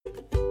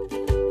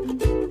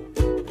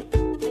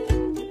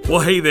Well,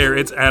 hey there,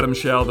 it's Adam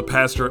Shell, the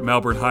pastor at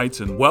Melbourne Heights,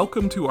 and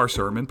welcome to our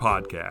sermon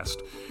podcast.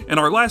 In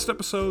our last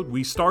episode,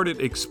 we started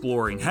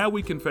exploring how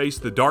we can face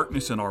the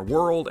darkness in our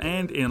world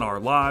and in our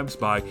lives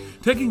by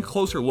taking a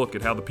closer look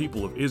at how the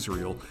people of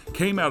Israel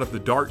came out of the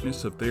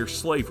darkness of their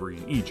slavery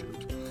in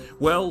Egypt.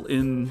 Well,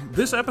 in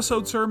this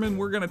episode sermon,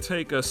 we're going to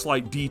take a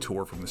slight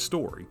detour from the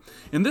story.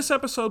 In this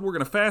episode, we're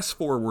going to fast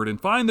forward and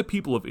find the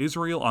people of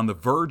Israel on the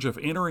verge of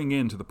entering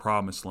into the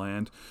Promised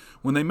Land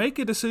when they make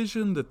a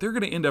decision that they're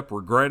going to end up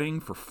regretting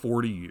for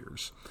 40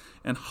 years.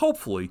 And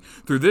hopefully,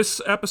 through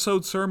this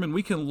episode sermon,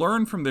 we can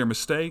learn from their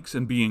mistakes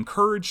and be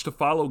encouraged to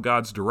follow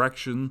God's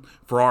direction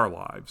for our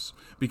lives,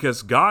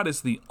 because God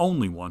is the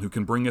only one who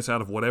can bring us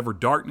out of whatever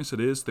darkness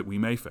it is that we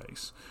may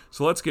face.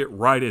 So let's get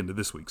right into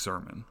this week's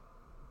sermon.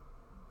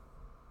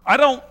 I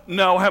don't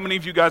know how many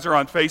of you guys are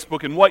on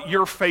Facebook and what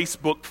your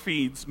Facebook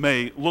feeds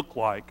may look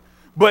like,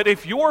 but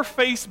if your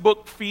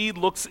Facebook feed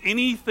looks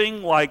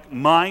anything like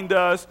mine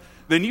does,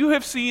 then you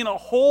have seen a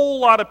whole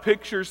lot of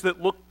pictures that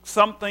look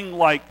something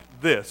like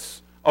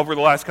this over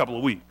the last couple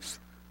of weeks.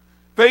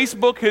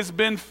 Facebook has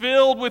been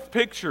filled with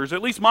pictures,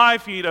 at least my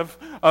feed, of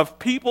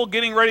people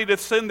getting ready to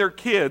send their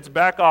kids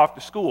back off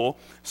to school.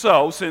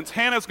 So, since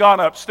Hannah's gone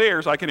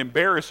upstairs, I can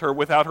embarrass her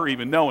without her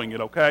even knowing it,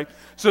 okay?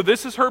 So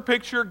this is her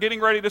picture getting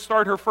ready to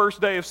start her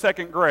first day of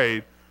second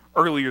grade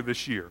earlier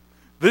this year.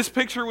 This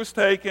picture was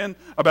taken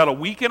about a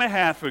week and a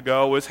half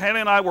ago as Hannah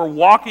and I were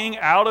walking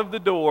out of the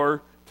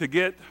door to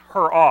get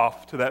her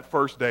off to that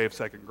first day of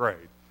second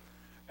grade.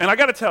 And I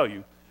got to tell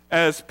you,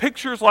 as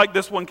pictures like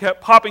this one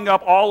kept popping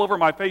up all over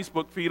my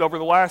Facebook feed over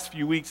the last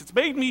few weeks, it's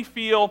made me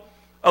feel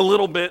a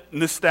little bit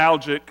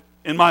nostalgic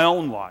in my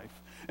own life.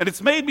 And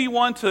it's made me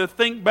want to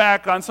think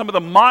back on some of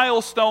the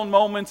milestone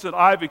moments that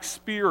I've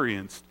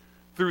experienced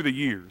through the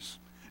years.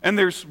 And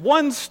there's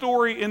one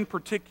story in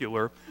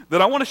particular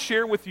that I want to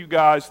share with you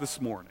guys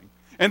this morning.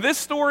 And this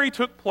story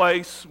took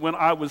place when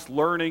I was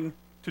learning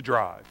to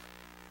drive.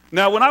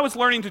 Now, when I was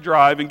learning to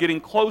drive and getting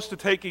close to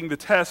taking the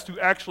test to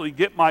actually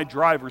get my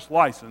driver's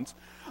license,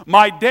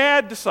 my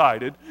dad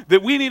decided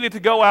that we needed to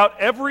go out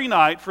every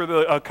night for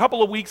a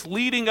couple of weeks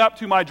leading up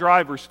to my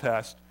driver's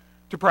test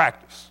to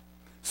practice.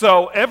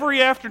 So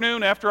every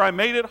afternoon after I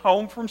made it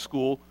home from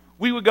school,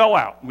 we would go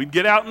out. We'd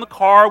get out in the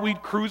car,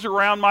 we'd cruise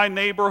around my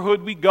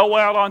neighborhood, we'd go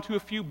out onto a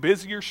few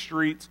busier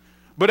streets.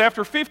 But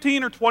after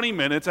 15 or 20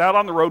 minutes out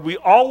on the road, we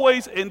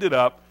always ended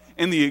up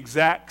in the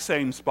exact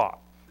same spot.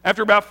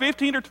 After about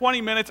 15 or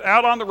 20 minutes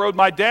out on the road,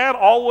 my dad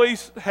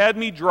always had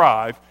me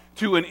drive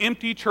to an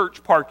empty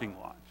church parking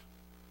lot.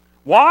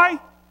 Why?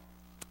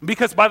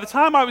 Because by the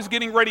time I was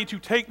getting ready to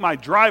take my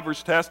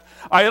driver's test,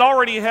 I had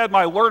already had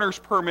my learner's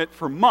permit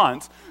for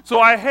months,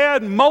 so I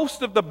had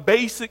most of the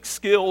basic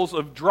skills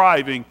of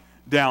driving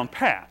down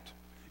pat.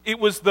 It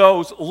was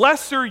those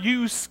lesser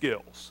used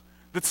skills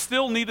that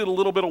still needed a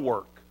little bit of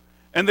work.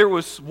 And there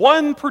was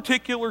one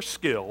particular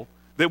skill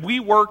that we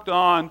worked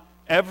on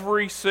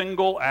every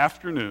single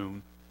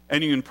afternoon,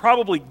 and you can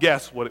probably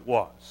guess what it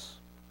was.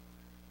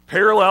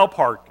 Parallel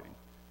parking.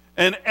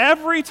 And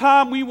every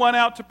time we went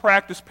out to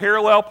practice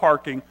parallel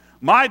parking,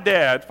 my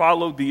dad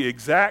followed the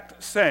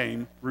exact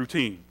same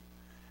routine.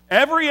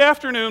 Every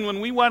afternoon when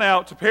we went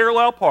out to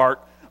parallel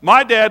park,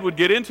 my dad would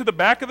get into the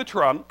back of the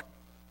trunk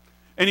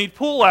and he'd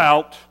pull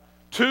out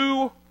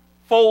 2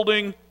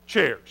 folding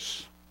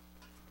chairs.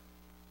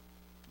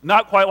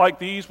 Not quite like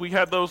these. We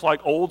had those like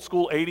old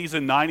school 80s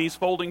and 90s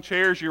folding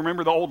chairs. You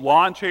remember the old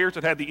lawn chairs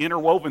that had the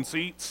interwoven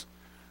seats?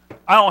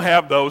 I don't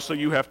have those, so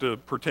you have to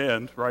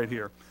pretend right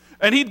here.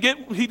 And he'd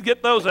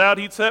get those out,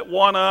 he'd set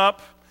one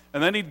up,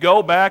 and then he'd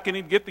go back and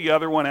he'd get the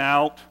other one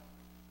out,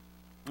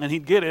 and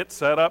he'd get it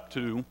set up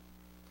too.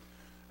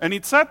 And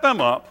he'd set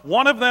them up,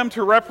 one of them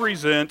to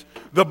represent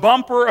the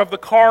bumper of the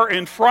car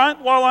in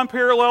front while I'm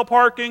parallel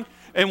parking,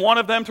 and one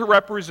of them to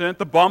represent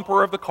the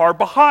bumper of the car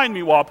behind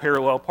me while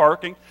parallel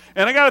parking.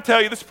 And I got to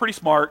tell you, this is pretty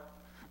smart,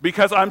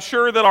 because I'm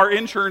sure that our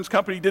insurance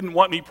company didn't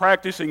want me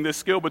practicing this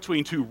skill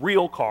between 2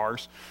 real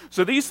cars.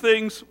 So these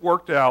things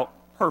worked out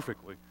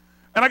perfectly.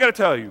 And I got to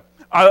tell you,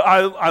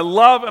 I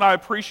love and I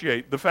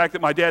appreciate the fact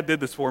that my dad did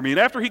this for me. And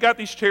after he got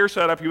these chairs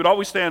set up, he would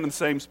always stand in the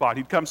same spot.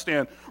 He'd come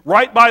stand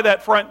right by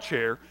that front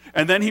chair,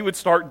 and then he would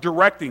start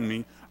directing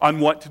me on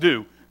what to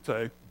do.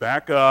 Say,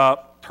 back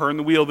up, turn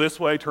the wheel this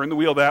way, turn the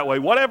wheel that way,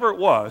 whatever it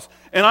was.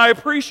 And I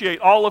appreciate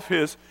all of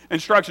his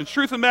instructions.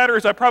 Truth of the matter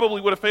is I probably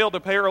would have failed the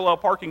parallel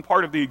parking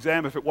part of the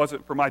exam if it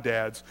wasn't for my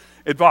dad's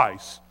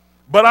advice.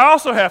 But I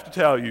also have to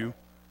tell you,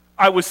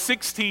 I was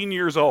 16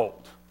 years old.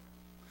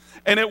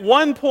 And at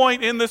one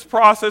point in this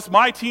process,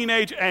 my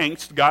teenage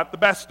angst got the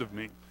best of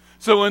me.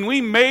 So when we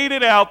made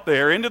it out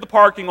there into the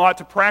parking lot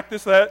to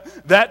practice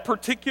that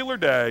particular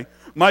day,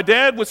 my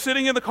dad was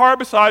sitting in the car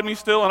beside me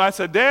still, and I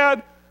said,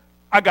 "Dad,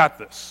 I got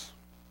this.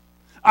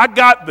 I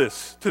got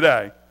this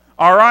today.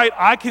 All right,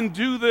 I can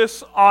do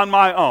this on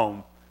my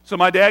own." So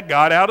my dad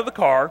got out of the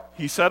car.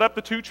 He set up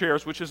the 2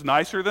 chairs, which is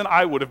nicer than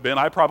I would have been.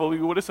 I probably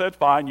would have said,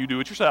 "Fine, you do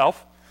it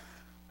yourself,"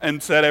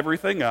 and set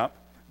everything up.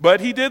 But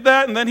he did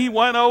that, and then he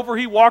went over,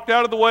 he walked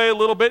out of the way a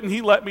little bit, and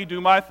he let me do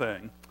my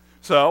thing.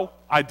 So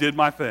I did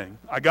my thing.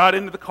 I got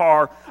into the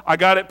car. I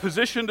got it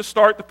positioned to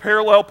start the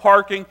parallel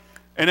parking,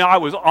 and I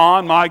was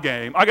on my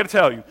game. I got to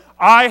tell you,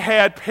 I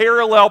had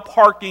parallel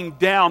parking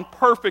down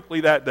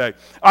perfectly that day.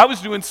 I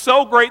was doing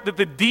so great that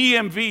the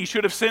DMV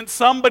should have sent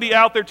somebody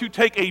out there to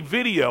take a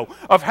video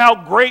of how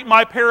great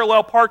my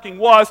parallel parking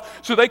was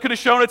so they could have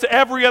shown it to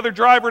every other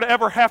driver to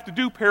ever have to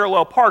do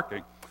parallel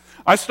parking.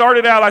 I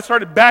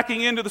started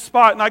backing into the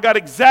spot, and I got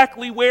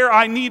exactly where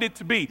I needed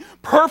to be,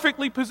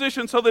 perfectly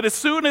positioned so that as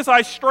soon as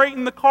I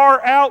straightened the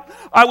car out,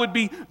 I would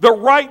be the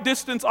right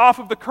distance off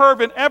of the curve,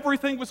 and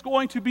everything was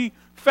going to be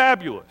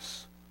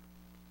fabulous.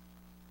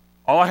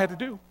 All I had to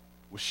do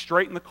was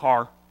straighten the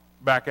car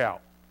back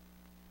out.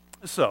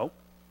 So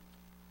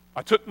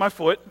I took my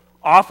foot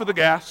off of the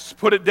gas,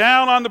 put it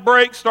down on the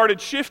brake,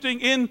 started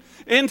shifting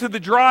into the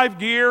drive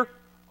gear,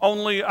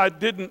 only I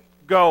didn't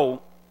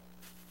go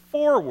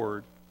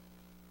forward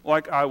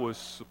like I was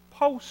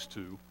supposed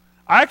to.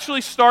 I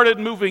actually started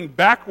moving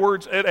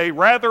backwards at a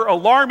rather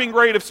alarming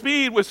rate of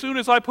speed as soon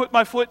as I put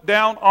my foot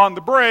down on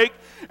the brake,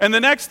 and the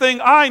next thing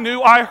I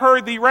knew, I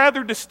heard the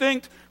rather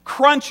distinct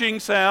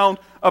crunching sound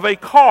of a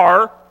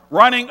car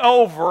running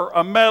over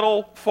a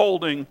metal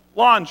folding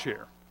lawn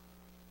chair.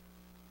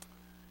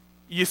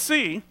 You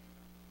see,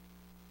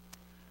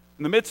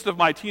 in the midst of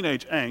my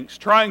teenage angst,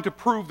 trying to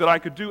prove that I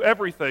could do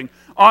everything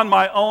on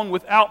my own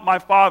without my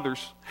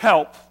father's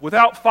help,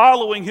 without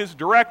following his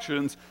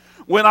directions,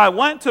 when I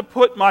went to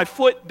put my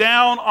foot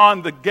down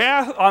on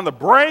the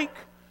brake,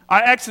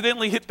 I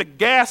accidentally hit the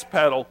gas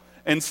pedal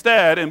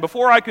instead, and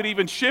before I could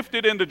even shift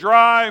it into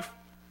drive,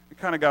 it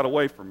kind of got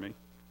away from me.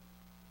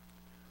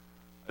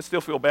 I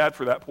still feel bad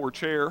for that poor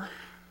chair.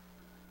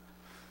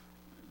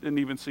 Didn't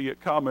even see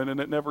it coming, and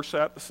it never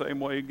sat the same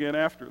way again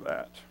after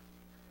that.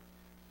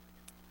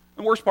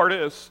 The worst part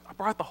is, I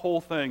brought the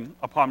whole thing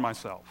upon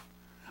myself.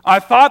 I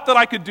thought that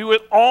I could do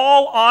it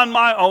all on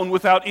my own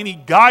without any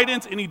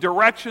guidance, any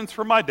directions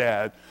from my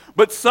dad,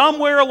 but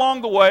somewhere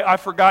along the way, I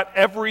forgot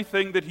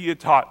everything that he had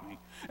taught me.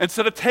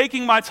 Instead of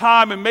taking my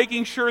time and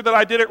making sure that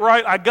I did it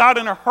right, I got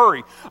in a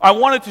hurry. I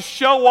wanted to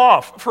show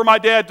off for my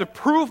dad, to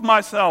prove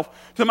myself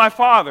to my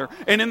father,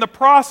 and in the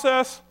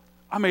process,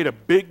 I made a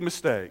big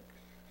mistake.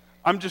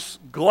 I'm just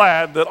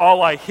glad that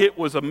all I hit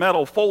was a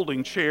metal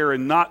folding chair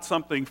and not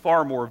something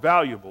far more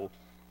valuable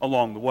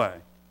along the way.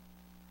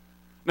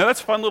 Now,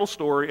 that's a fun little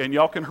story, and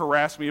y'all can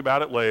harass me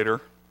about it later.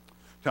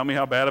 Tell me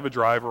how bad of a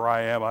driver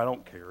I am. I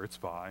don't care. It's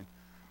fine.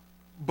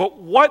 But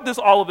what does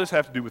all of this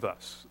have to do with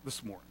us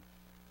this morning?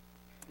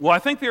 Well, I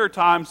think there are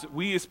times that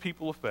we as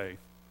people of faith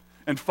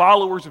and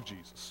followers of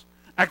Jesus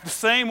act the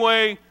same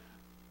way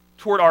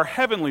toward our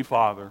Heavenly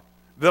Father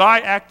that I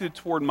acted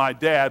toward my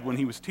dad when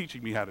he was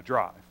teaching me how to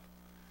drive.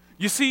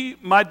 You see,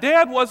 my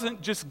dad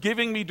wasn't just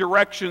giving me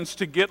directions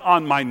to get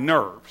on my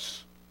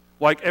nerves,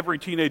 like every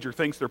teenager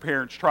thinks their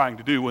parents trying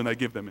to do when they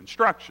give them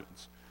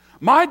instructions.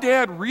 My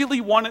dad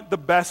really wanted the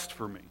best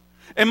for me.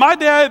 And my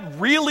dad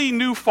really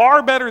knew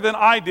far better than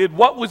I did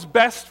what was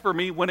best for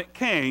me when it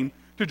came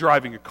to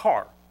driving a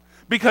car.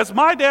 Because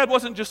my dad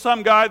wasn't just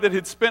some guy that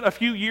had spent a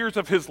few years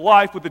of his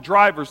life with a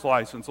driver's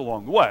license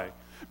along the way.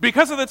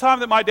 Because of the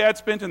time that my dad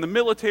spent in the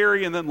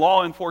military and then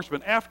law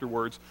enforcement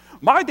afterwards,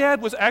 my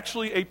dad was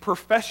actually a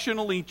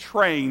professionally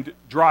trained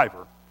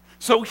driver.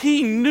 So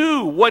he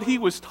knew what he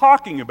was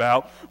talking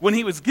about when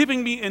he was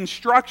giving me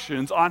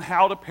instructions on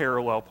how to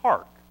parallel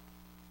park.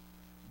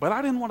 But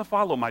I didn't want to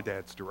follow my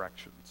dad's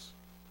directions.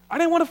 I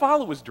didn't want to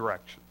follow his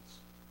directions.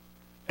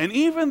 And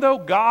even though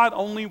God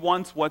only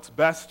wants what's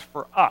best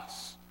for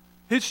us,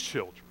 his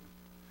children,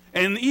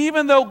 and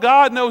even though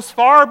God knows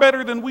far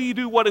better than we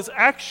do what is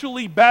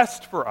actually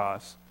best for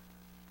us,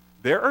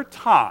 there are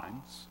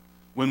times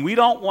when we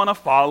don't want to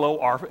follow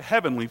our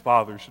Heavenly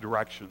Father's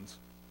directions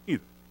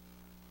either.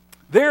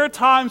 There are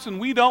times when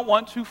we don't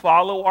want to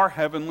follow our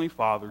Heavenly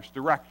Father's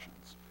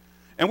directions.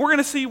 And we're going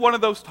to see one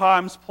of those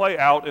times play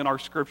out in our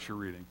scripture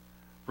reading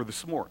for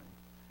this morning.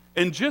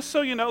 And just so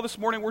you know, this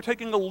morning we're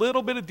taking a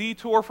little bit of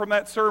detour from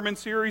that sermon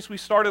series we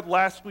started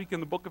last week in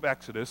the book of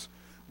Exodus.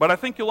 But I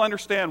think you'll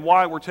understand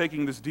why we're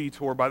taking this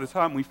detour by the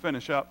time we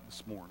finish up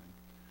this morning.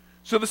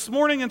 So this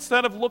morning,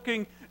 instead of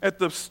looking at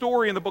the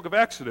story in the book of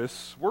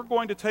Exodus, we're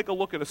going to take a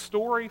look at a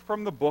story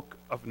from the book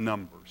of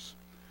Numbers.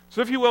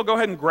 So if you will, go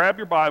ahead and grab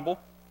your Bible,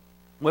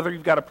 whether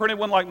you've got a printed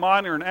one like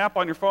mine or an app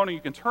on your phone, and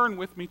you can turn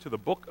with me to the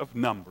book of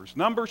Numbers.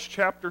 Numbers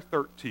chapter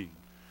 13.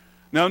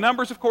 Now,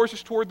 Numbers, of course,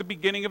 is toward the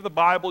beginning of the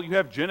Bible. You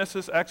have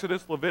Genesis,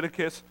 Exodus,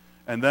 Leviticus,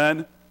 and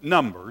then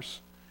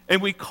Numbers.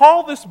 And we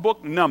call this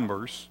book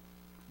Numbers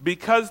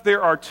because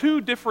there are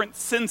two different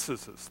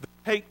censuses that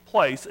take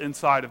place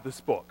inside of this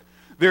book.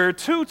 There are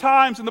two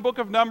times in the book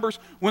of Numbers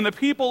when the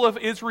people of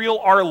Israel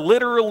are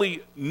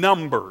literally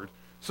numbered.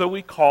 So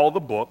we call the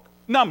book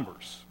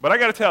Numbers. But I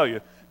got to tell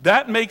you,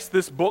 that makes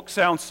this book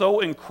sound so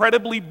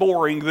incredibly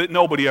boring that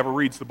nobody ever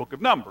reads the book of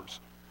Numbers.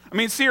 I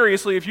mean,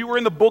 seriously, if you were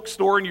in the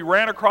bookstore and you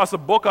ran across a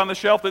book on the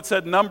shelf that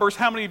said Numbers,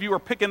 how many of you are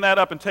picking that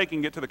up and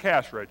taking it to the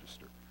cash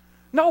register?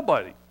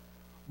 Nobody.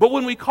 But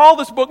when we call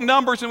this book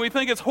Numbers and we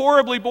think it's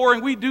horribly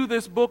boring, we do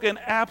this book an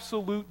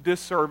absolute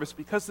disservice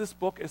because this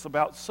book is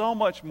about so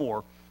much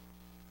more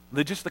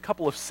than just a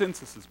couple of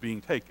censuses being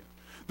taken.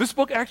 This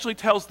book actually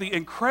tells the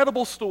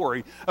incredible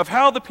story of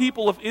how the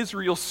people of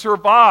Israel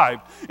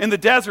survived in the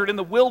desert, in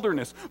the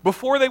wilderness,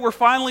 before they were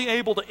finally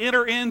able to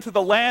enter into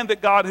the land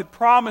that God had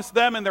promised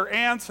them and their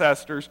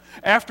ancestors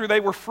after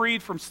they were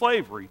freed from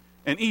slavery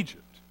in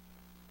Egypt.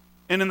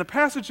 And in the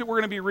passage that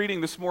we're going to be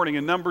reading this morning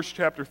in Numbers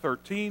chapter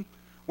 13,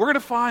 we're going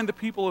to find the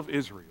people of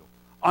Israel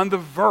on the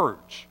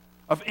verge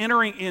of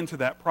entering into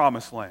that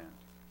promised land.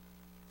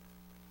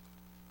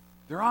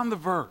 They're on the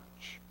verge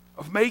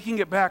of making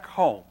it back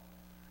home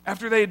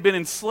after they had been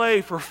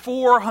enslaved for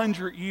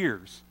 400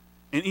 years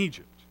in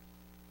Egypt.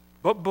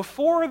 But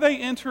before they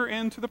enter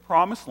into the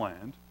promised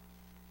land,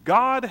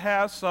 God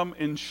has some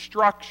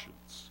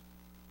instructions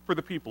for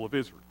the people of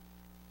Israel.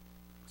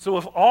 So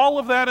with all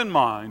of that in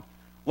mind,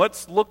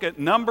 let's look at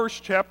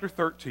Numbers chapter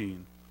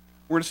 13.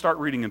 We're going to start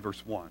reading in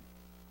verse 1.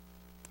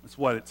 That's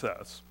what it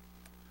says.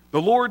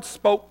 The Lord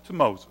spoke to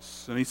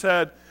Moses, and he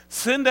said,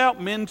 "Send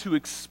out men to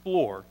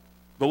explore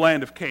the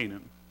land of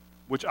Canaan,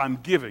 which I'm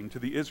giving to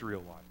the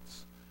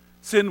Israelites.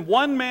 Send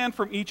one man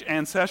from each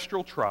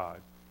ancestral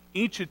tribe,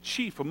 each a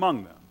chief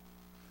among them."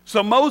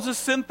 So Moses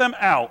sent them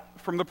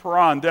out from the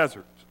Paran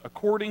desert,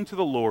 according to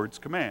the Lord's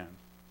command.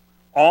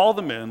 All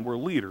the men were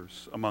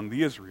leaders among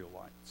the Israelites.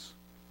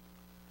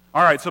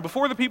 All right, so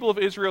before the people of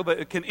Israel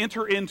that can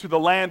enter into the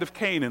land of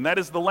Canaan, that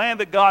is the land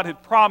that God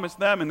had promised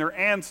them and their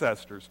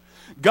ancestors,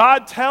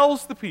 God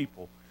tells the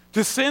people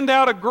to send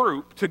out a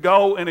group to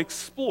go and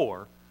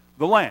explore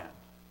the land.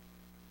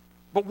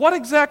 But what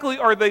exactly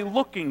are they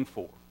looking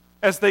for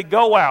as they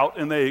go out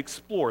and they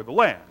explore the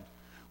land?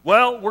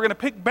 Well, we're going to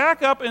pick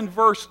back up in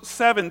verse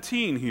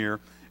 17 here,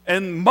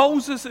 and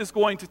Moses is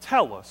going to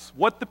tell us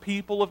what the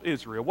people of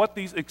Israel, what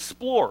these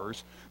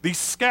explorers, these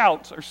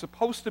scouts are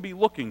supposed to be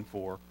looking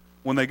for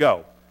when they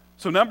go.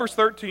 So Numbers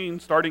 13,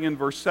 starting in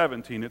verse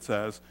 17, it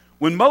says,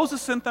 "When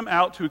Moses sent them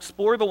out to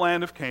explore the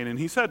land of Canaan,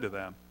 he said to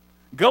them,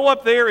 'Go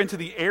up there into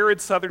the arid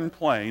southern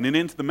plain and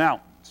into the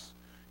mountains.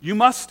 You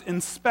must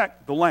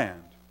inspect the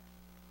land.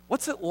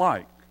 What's it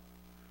like?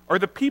 Are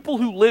the people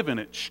who live in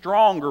it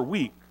strong or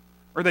weak?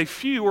 Are they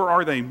few or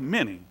are they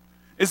many?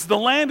 Is the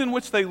land in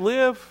which they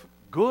live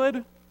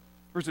good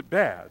or is it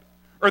bad?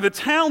 Are the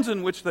towns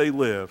in which they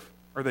live,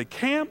 are they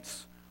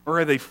camps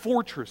or are they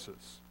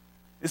fortresses?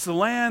 Is the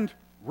land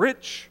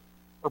rich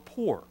or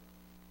poor?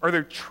 Are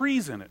there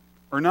trees in it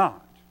or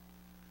not?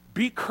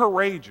 Be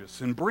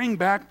courageous and bring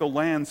back the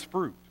land's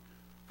fruit,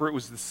 for it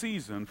was the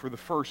season for the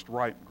first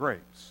ripe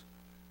grapes.'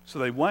 So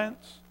they went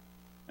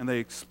and they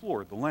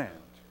explored the land."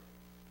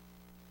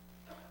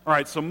 All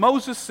right, so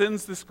Moses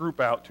sends this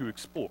group out to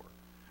explore.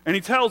 And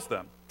he tells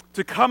them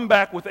to come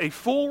back with a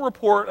full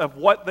report of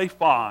what they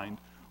find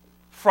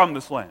from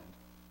this land.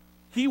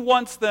 He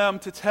wants them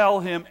to tell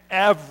him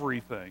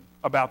everything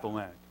about the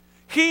land.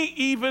 He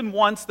even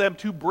wants them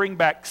to bring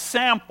back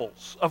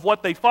samples of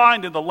what they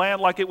find in the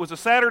land like it was a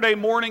Saturday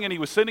morning and he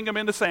was sending them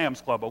into Sam's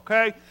Club,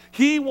 okay?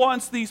 He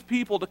wants these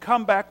people to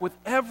come back with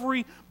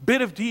every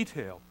bit of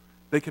detail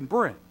they can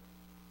bring.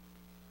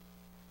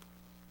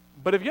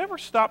 But have you ever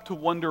stopped to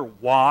wonder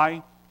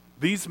why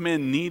these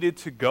men needed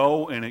to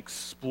go and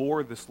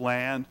explore this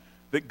land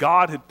that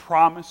God had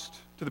promised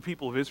to the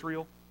people of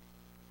Israel?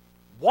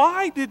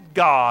 Why did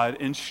God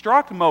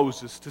instruct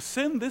Moses to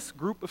send this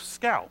group of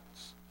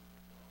scouts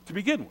to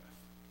begin with?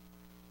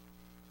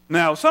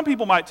 Now, some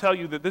people might tell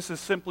you that this is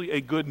simply a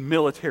good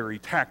military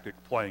tactic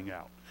playing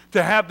out.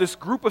 To have this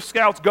group of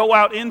scouts go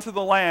out into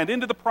the land,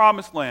 into the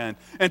promised land,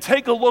 and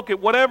take a look at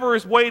whatever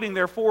is waiting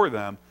there for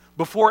them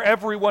before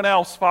everyone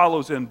else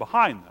follows in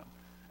behind them.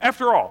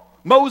 After all,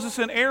 Moses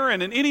and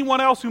Aaron and anyone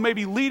else who may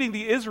be leading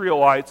the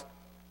Israelites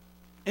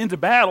into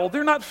battle,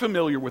 they're not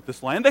familiar with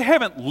this land. They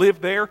haven't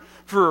lived there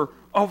for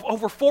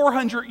over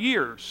 400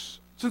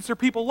 years since their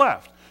people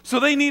left. So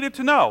they needed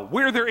to know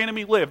where their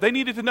enemy lived. They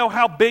needed to know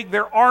how big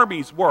their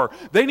armies were.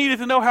 They needed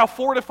to know how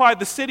fortified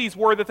the cities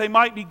were that they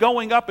might be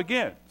going up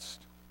against.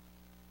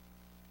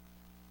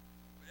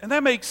 And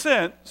that makes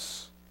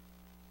sense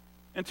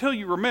until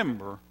you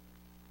remember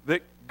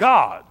that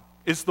God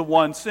is the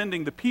one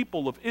sending the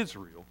people of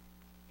Israel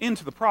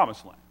into the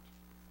promised land.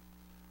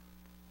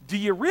 Do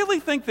you really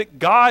think that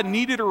God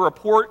needed a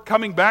report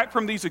coming back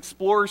from these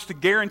explorers to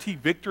guarantee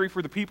victory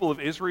for the people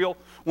of Israel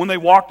when they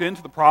walked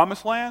into the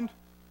promised land?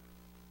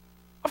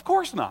 Of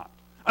course not.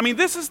 I mean,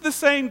 this is the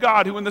same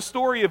God who in the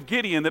story of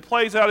Gideon that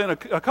plays out in a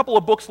couple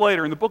of books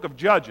later in the book of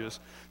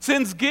Judges,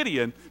 sends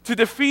Gideon to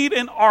defeat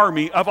an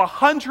army of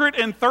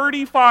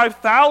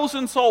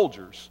 135,000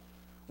 soldiers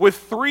with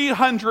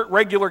 300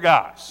 regular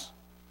guys.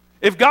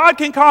 If God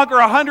can conquer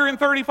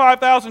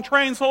 135,000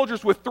 trained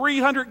soldiers with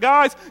 300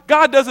 guys,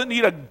 God doesn't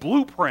need a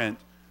blueprint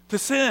to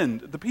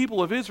send the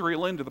people of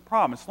Israel into the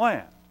promised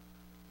land.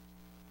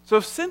 So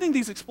if sending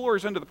these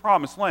explorers into the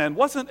promised land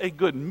wasn't a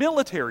good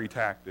military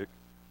tactic,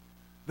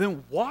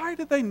 then why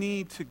did they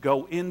need to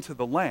go into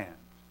the land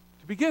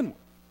to begin with?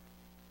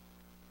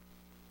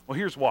 Well,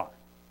 here's why.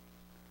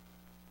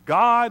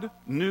 God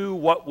knew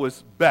what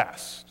was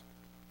best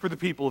for the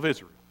people of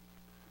Israel.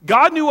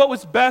 God knew what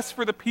was best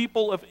for the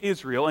people of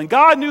Israel, and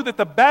God knew that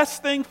the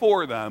best thing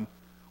for them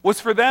was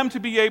for them to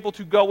be able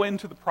to go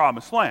into the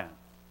promised land.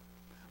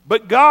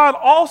 But God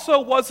also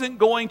wasn't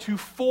going to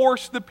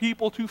force the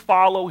people to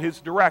follow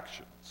his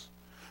directions.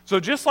 So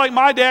just like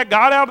my dad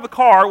got out of the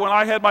car when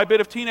I had my bit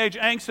of teenage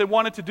angst and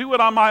wanted to do it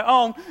on my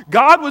own,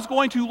 God was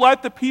going to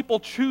let the people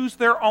choose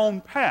their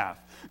own path.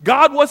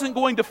 God wasn't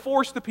going to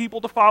force the people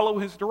to follow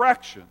his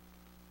direction.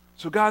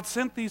 So God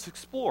sent these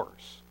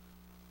explorers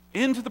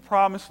into the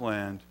promised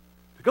land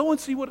to go and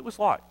see what it was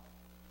like.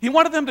 He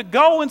wanted them to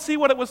go and see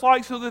what it was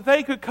like so that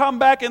they could come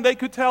back and they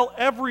could tell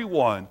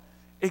everyone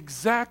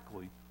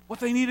exactly what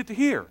they needed to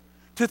hear.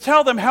 To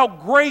tell them how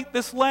great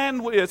this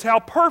land is, how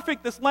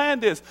perfect this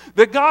land is,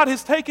 that God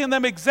has taken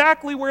them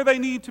exactly where they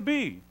need to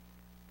be.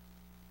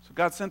 So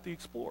God sent the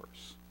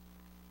explorers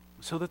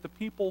so that the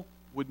people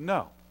would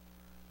know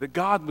that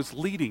God was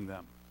leading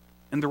them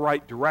in the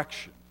right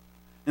direction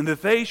and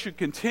that they should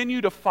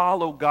continue to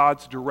follow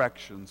God's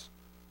directions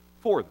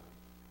for them.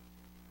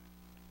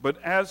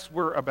 But as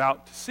we're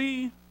about to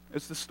see,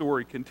 as the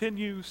story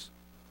continues,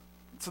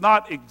 it's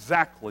not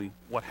exactly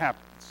what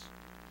happens.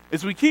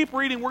 As we keep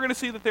reading, we're going to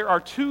see that there are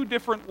two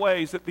different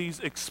ways that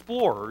these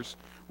explorers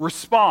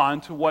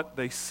respond to what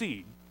they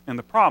see in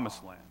the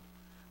Promised Land.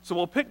 So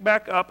we'll pick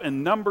back up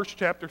in Numbers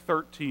chapter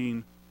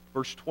 13,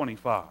 verse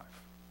 25.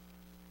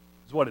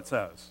 This is what it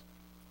says.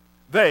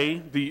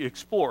 They, the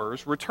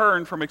explorers,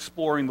 returned from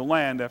exploring the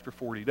land after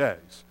 40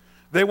 days.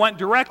 They went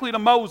directly to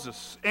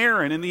Moses,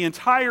 Aaron, and the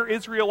entire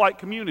Israelite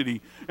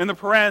community in the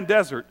Paran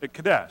Desert at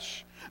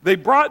Kadesh. They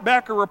brought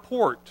back a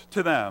report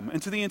to them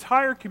and to the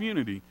entire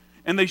community,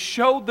 and they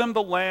showed them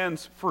the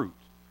land's fruit.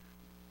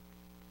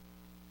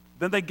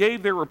 Then they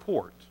gave their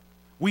report.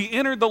 We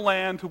entered the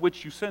land to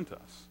which you sent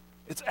us.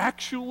 It's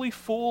actually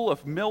full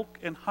of milk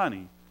and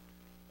honey,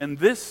 and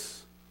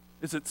this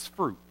is its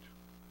fruit.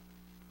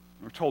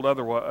 We're told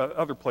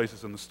other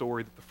places in the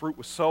story that the fruit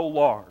was so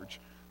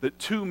large that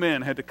 2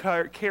 men had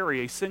to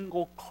carry a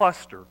single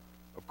cluster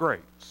of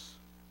grapes.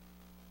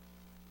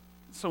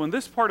 So in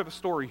this part of the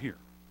story here,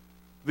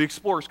 the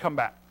explorers come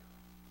back.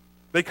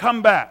 They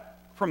come back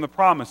from the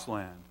Promised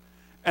Land.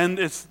 And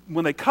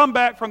when they come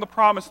back from the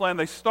Promised Land,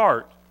 they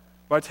start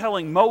by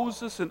telling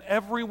Moses and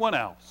everyone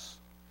else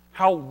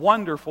how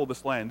wonderful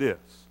this land is.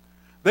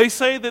 They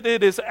say that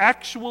it is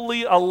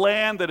actually a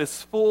land that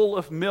is full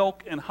of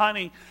milk and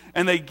honey,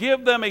 and they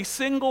give them a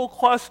single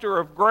cluster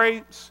of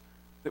grapes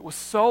that was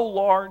so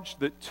large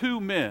that 2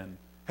 men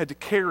had to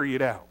carry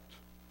it out.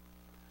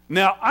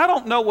 Now, I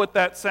don't know what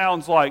that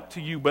sounds like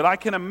to you, but I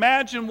can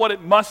imagine what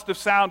it must have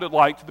sounded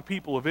like to the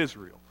people of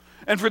Israel.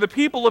 And for the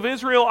people of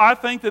Israel, I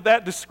think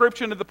that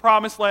description of the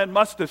Promised Land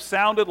must have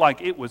sounded like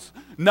it was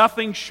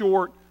nothing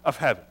short of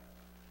heaven.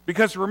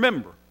 Because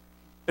remember,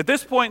 at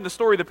this point in the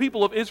story, the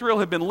people of Israel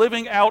have been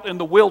living out in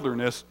the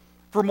wilderness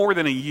for more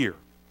than a year.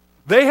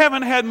 They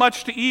haven't had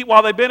much to eat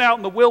while they've been out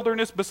in the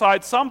wilderness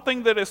besides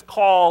something that is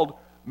called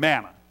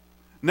manna.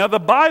 Now, the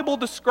Bible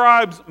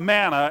describes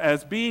manna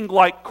as being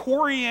like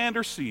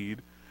coriander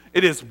seed.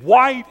 It is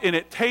white and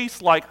it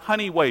tastes like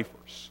honey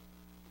wafers.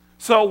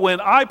 So when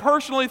I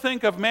personally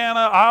think of manna,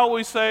 I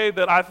always say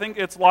that I think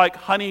it's like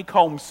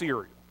honeycomb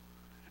cereal.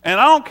 And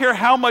I don't care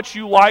how much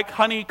you like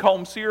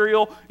honeycomb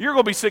cereal, you're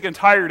going to be sick and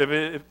tired of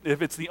it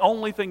if it's the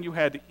only thing you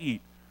had to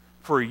eat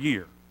for a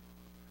year.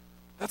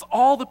 That's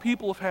all the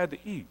people have had to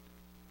eat.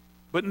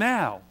 But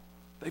now,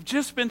 they've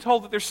just been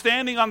told that they're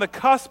standing on the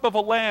cusp of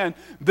a land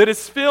that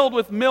is filled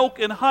with milk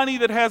and honey,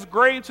 that has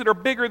grapes that are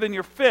bigger than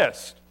your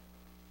fist.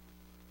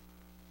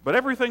 But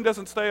everything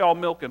doesn't stay all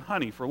milk and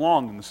honey for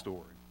long in the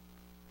story.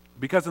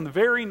 Because in the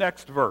very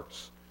next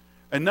verse,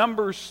 in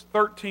Numbers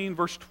 13,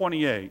 verse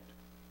 28,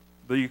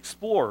 the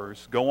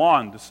explorers go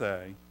on to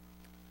say,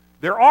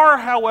 there are,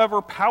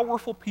 however,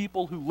 powerful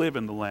people who live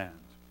in the land.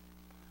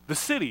 The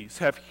cities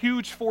have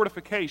huge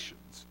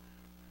fortifications,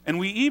 and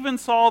we even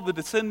saw the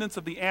descendants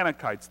of the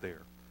Anakites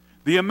there.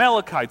 The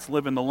Amalekites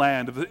live in the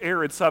land of the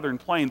arid southern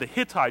plain. The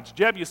Hittites,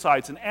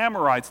 Jebusites, and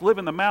Amorites live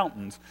in the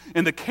mountains,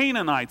 and the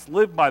Canaanites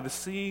live by the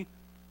sea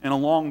and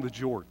along the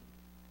Jordan.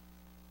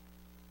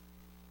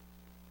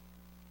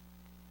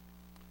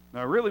 Now,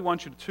 I really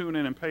want you to tune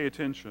in and pay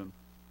attention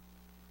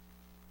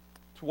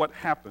to what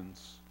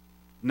happens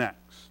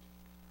next.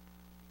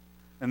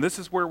 And this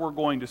is where we're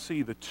going to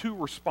see the 2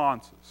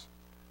 responses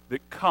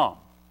that come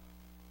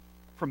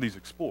from these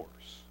explorers.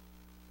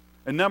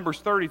 In Numbers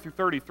 30 through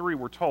 33,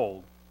 we're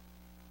told,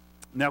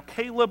 now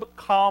Caleb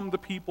calmed the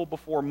people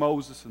before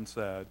Moses and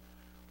said,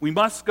 we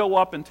must go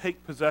up and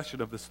take possession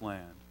of this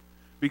land,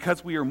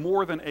 because we are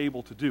more than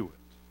able to do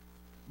it.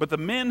 But the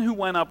men who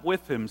went up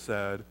with him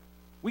said,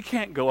 we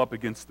can't go up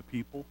against the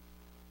people.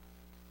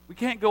 We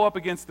can't go up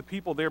against the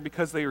people there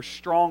because they are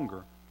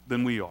stronger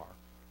than we are.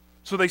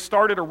 So they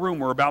started a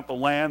rumor about the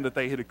land that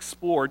they had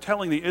explored,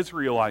 telling the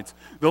Israelites,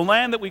 the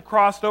land that we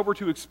crossed over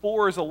to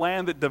explore is a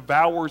land that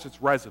devours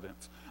its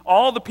residents.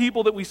 All the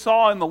people that we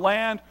saw in the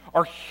land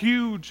are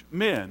huge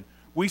men.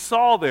 We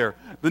saw there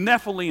the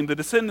Nephilim, the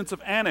descendants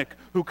of Anak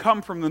who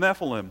come from the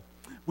Nephilim.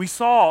 We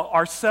saw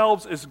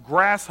ourselves as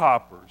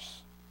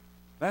grasshoppers.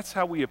 That's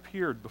how we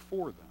appeared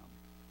before them.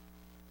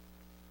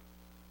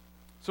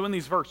 So in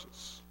these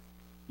verses,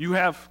 you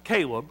have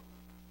Caleb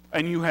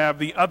and you have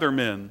the other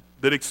men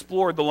that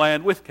explored the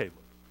land with Caleb.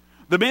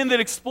 The men that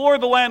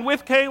explored the land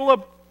with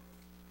Caleb,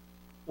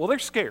 well, they're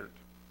scared.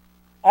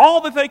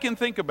 All that they can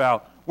think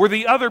about were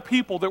the other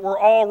people that were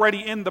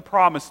already in the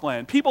promised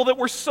land. People that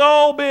were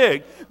so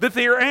big that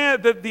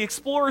the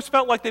explorers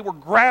felt like they were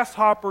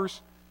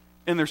grasshoppers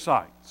in their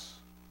sights.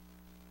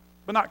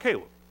 But not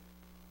Caleb.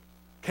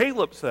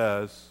 Caleb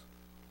says,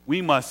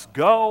 we must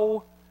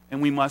go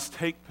and we must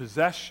take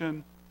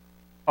possession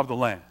of the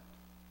land.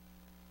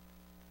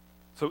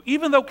 So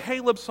even though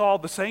Caleb saw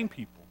the same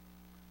people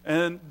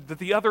and that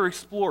the other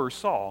explorers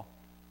saw,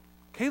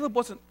 Caleb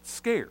wasn't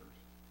scared.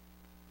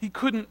 He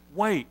couldn't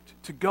wait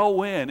to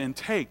go in and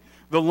take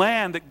the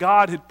land that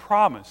God had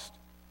promised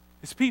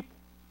his people.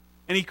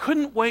 And he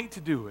couldn't wait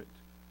to do it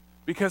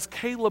because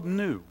Caleb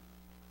knew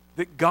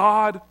that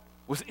God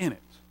was in it.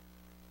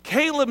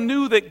 Caleb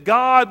knew that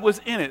God was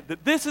in it,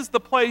 that this is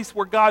the place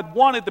where God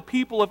wanted the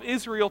people of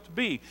Israel to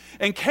be.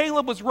 And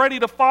Caleb was ready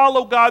to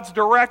follow God's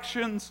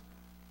directions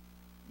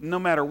no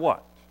matter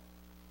what.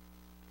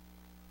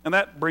 And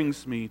that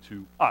brings me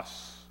to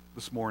us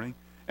this morning.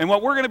 And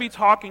what we're going to be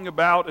talking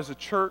about as a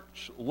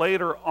church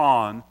later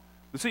on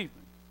this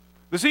evening.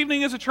 This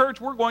evening as a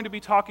church, we're going to be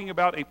talking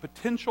about a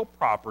potential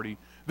property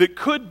that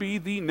could be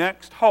the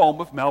next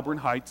home of Melbourne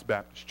Heights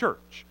Baptist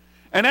Church.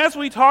 And as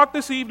we talk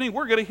this evening,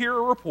 we're going to hear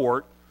a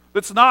report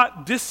that's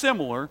not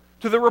dissimilar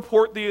to the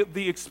report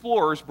the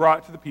explorers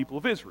brought to the people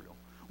of Israel.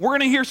 We're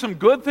going to hear some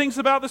good things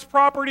about this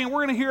property, and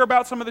we're going to hear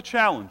about some of the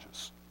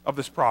challenges of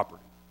this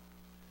property.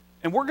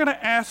 And we're going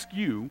to ask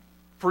you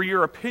for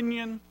your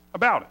opinion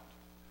about it.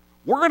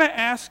 We're going to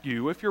ask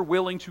you if you're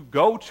willing to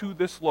go to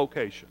this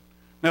location.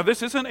 Now,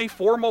 this isn't a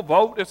formal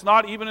vote. It's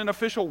not even an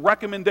official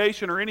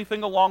recommendation or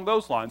anything along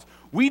those lines.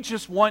 We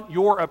just want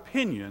your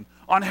opinion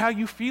on how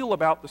you feel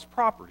about this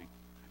property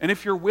and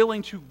if you're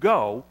willing to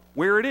go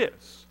where it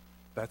is.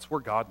 That's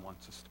where God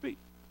wants us to be.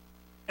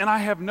 And I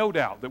have no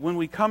doubt that when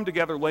we come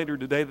together later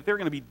today, that there are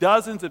going to be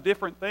dozens of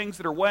different things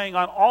that are weighing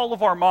on all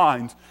of our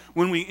minds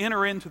when we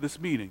enter into this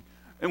meeting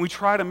and we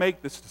try to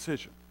make this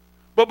decision.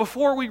 But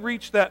before we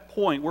reach that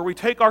point where we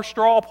take our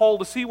straw poll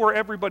to see where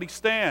everybody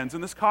stands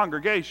in this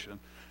congregation,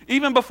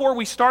 even before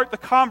we start the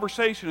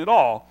conversation at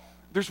all,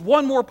 there's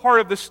one more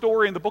part of this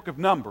story in the book of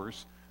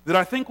Numbers that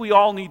I think we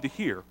all need to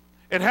hear.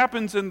 It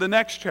happens in the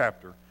next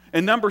chapter,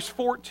 in Numbers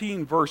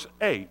 14, verse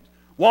 8.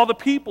 While the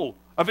people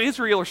of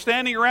Israel are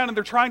standing around and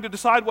they're trying to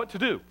decide what to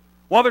do,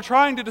 while they're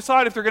trying to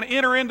decide if they're going to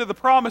enter into the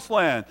promised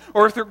land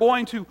or if they're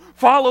going to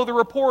follow the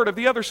report of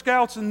the other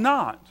scouts and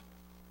not,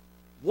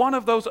 one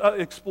of those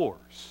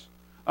explorers,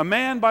 a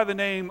man by the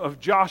name of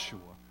Joshua,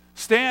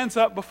 stands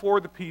up before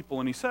the people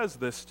and he says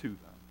this to them.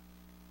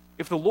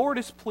 If the Lord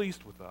is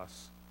pleased with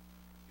us,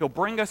 he'll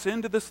bring us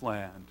into this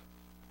land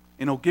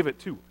and he'll give it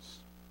to us.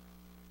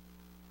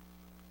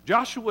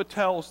 Joshua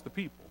tells the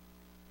people,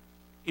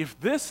 if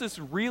this is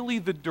really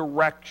the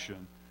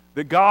direction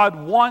that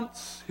God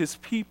wants his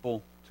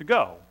people to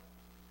go,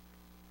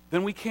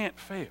 then we can't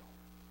fail.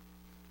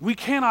 We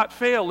cannot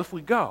fail if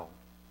we go.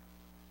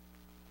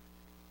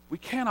 We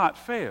cannot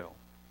fail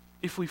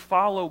if we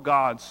follow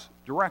God's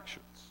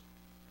directions.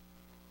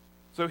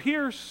 So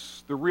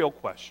here's the real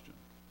question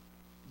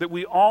that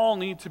we all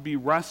need to be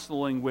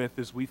wrestling with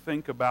as we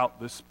think about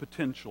this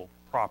potential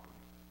property.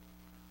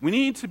 We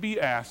need to be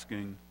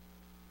asking,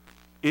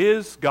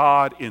 is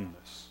God in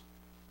this?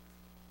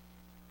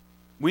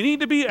 We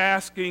need to be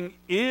asking,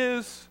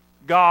 is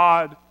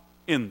God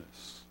in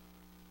this?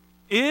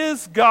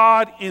 Is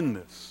God in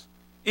this?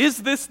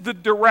 Is this the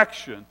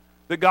direction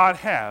that God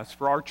has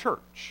for our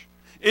church?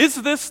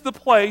 Is this the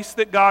place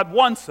that God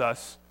wants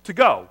us to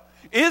go?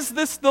 Is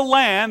this the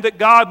land that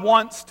God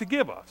wants to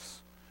give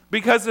us?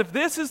 Because if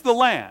this is the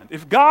land,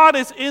 if God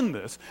is in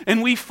this,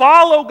 and we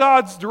follow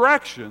God's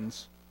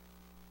directions,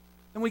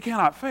 then we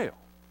cannot fail.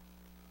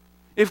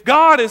 If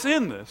God is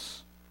in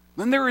this,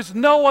 then there is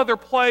no other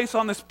place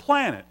on this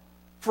planet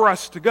for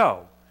us to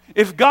go.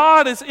 If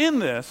God is in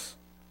this,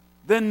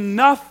 then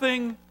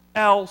nothing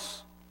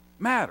else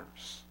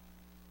matters.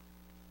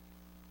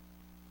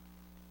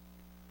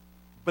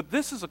 But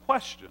this is a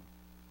question.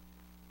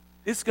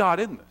 Is God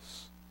in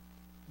this?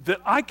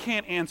 That I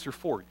can't answer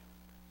for you.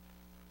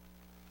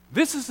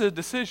 This is a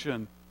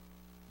decision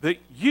that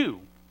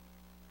you,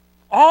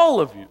 all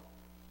of you,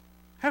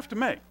 have to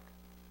make.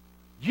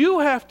 You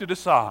have to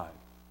decide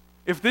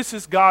if this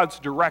is God's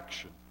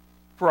direction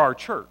for our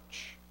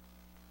church.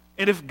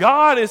 And if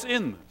God is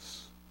in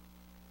this,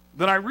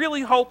 then I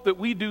really hope that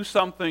we do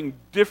something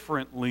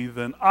differently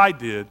than I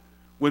did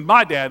when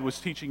my dad was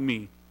teaching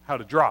me how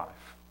to drive.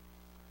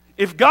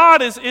 If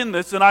God is in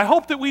this, then I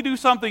hope that we do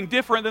something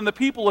different than the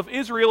people of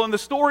Israel in the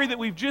story that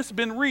we've just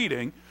been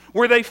reading,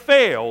 where they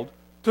failed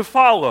to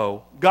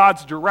follow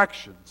God's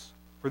directions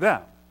for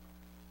them.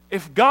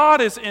 If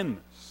God is in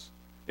this,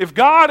 If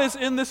God is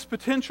in this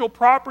potential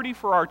property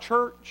for our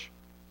church,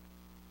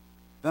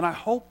 then I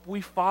hope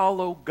we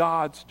follow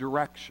God's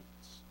directions.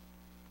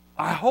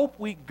 I hope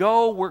we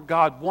go where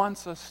God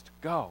wants us to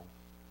go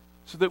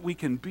so that we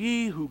can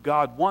be who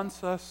God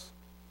wants us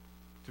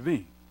to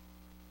be.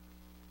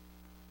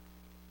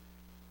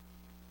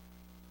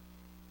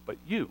 But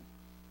you're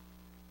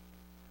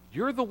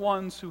the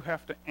ones who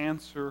have to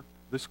answer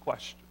this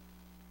question.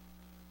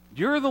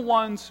 You're the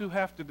ones who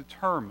have to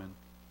determine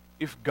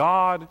if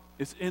God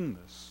is in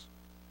this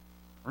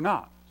or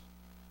not.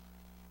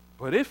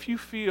 But if you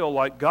feel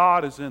like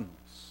God is in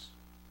this,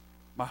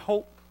 my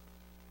hope,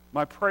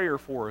 my prayer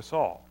for us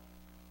all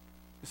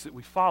is that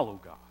we follow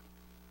God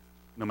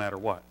no matter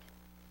what.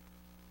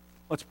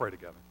 Let's pray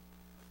together.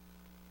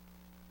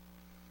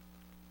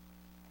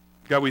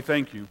 God, we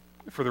thank you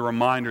for the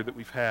reminder that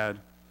we've had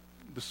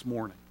this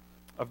morning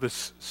of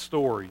this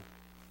story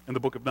in the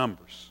book of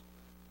Numbers.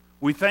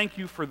 We thank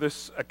you for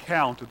this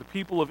account of the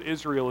people of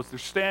Israel as they're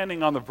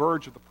standing on the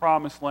verge of the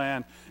promised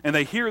land and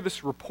they hear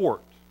this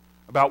report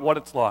about what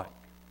it's like.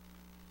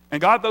 And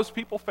God, those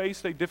people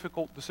faced a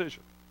difficult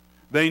decision.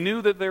 They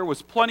knew that there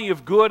was plenty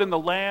of good in the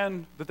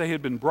land that they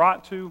had been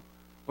brought to,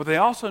 but they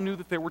also knew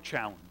that there were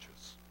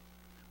challenges.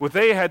 What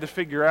they had to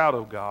figure out,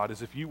 oh God,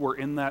 is if you were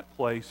in that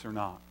place or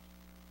not.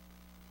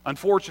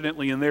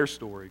 Unfortunately, in their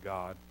story,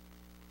 God,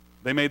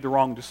 they made the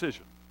wrong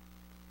decision.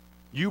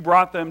 You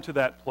brought them to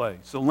that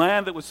place, a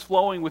land that was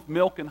flowing with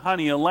milk and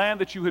honey, a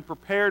land that you had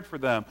prepared for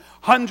them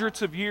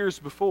hundreds of years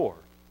before.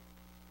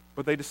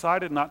 But they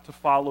decided not to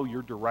follow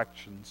your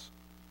directions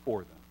for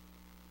them.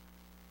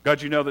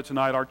 God, you know that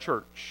tonight our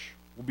church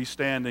will be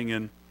standing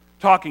and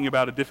talking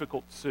about a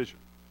difficult decision,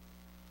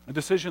 a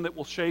decision that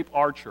will shape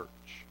our church,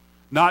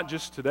 not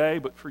just today,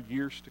 but for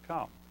years to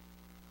come.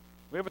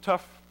 We have a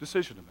tough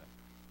decision to make.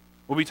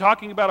 We'll be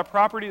talking about a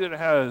property that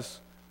has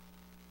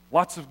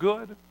lots of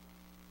good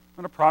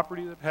and a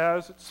property that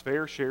has its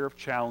fair share of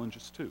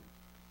challenges too.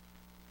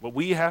 What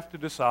we have to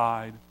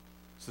decide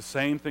is the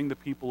same thing the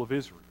people of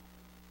Israel.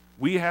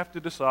 We have to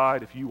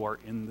decide if you are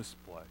in this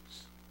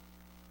place.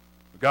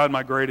 God,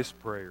 my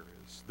greatest prayer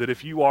is that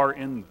if you are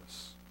in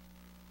this,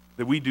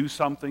 that we do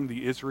something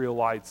the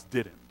Israelites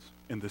didn't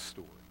in this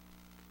story,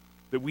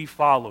 that we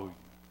follow you,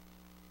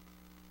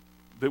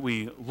 that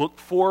we look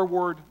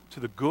forward to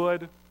the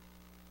good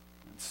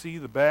and see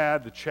the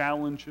bad, the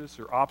challenges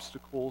or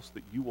obstacles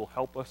that you will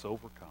help us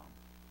overcome.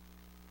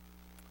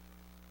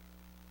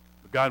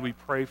 But God, we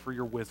pray for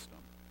your wisdom.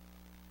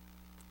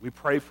 We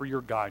pray for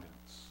your guidance.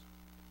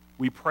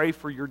 We pray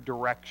for your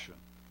direction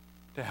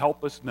to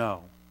help us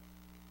know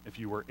if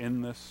you are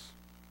in this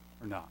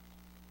or not.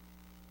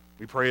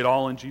 We pray it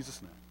all in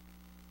Jesus'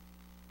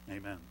 name.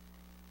 Amen.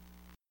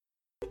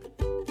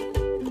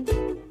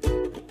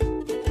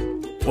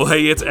 Well,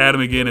 hey, it's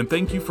Adam again, and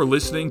thank you for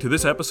listening to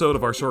this episode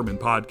of our sermon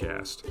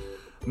podcast.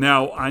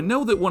 Now, I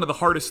know that one of the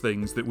hardest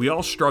things that we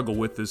all struggle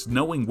with is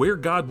knowing where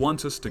God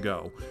wants us to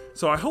go.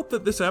 So I hope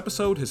that this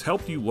episode has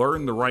helped you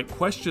learn the right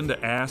question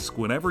to ask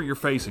whenever you're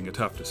facing a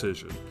tough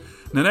decision.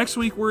 Now, next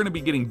week, we're going to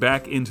be getting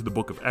back into the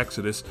book of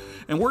Exodus,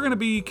 and we're going to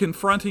be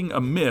confronting a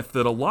myth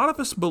that a lot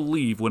of us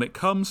believe when it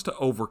comes to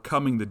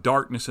overcoming the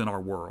darkness in our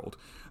world.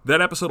 That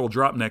episode will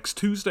drop next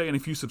Tuesday, and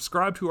if you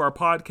subscribe to our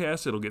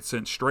podcast, it'll get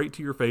sent straight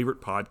to your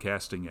favorite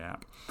podcasting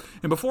app.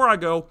 And before I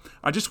go,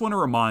 I just want to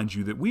remind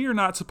you that we are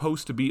not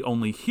supposed to be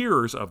only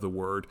hearers of the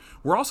word,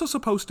 we're also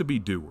supposed to be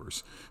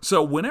doers.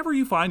 So whenever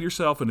you find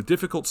yourself in a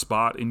difficult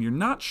spot and you're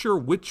not sure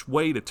which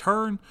way to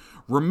turn,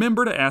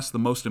 remember to ask the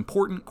most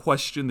important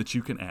question that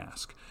you can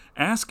ask.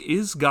 Ask,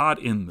 is God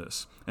in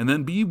this? And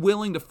then be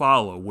willing to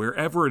follow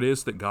wherever it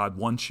is that God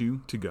wants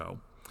you to go.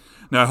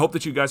 Now, I hope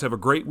that you guys have a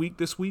great week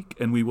this week,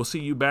 and we will see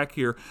you back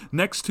here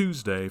next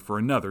Tuesday for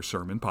another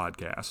sermon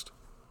podcast.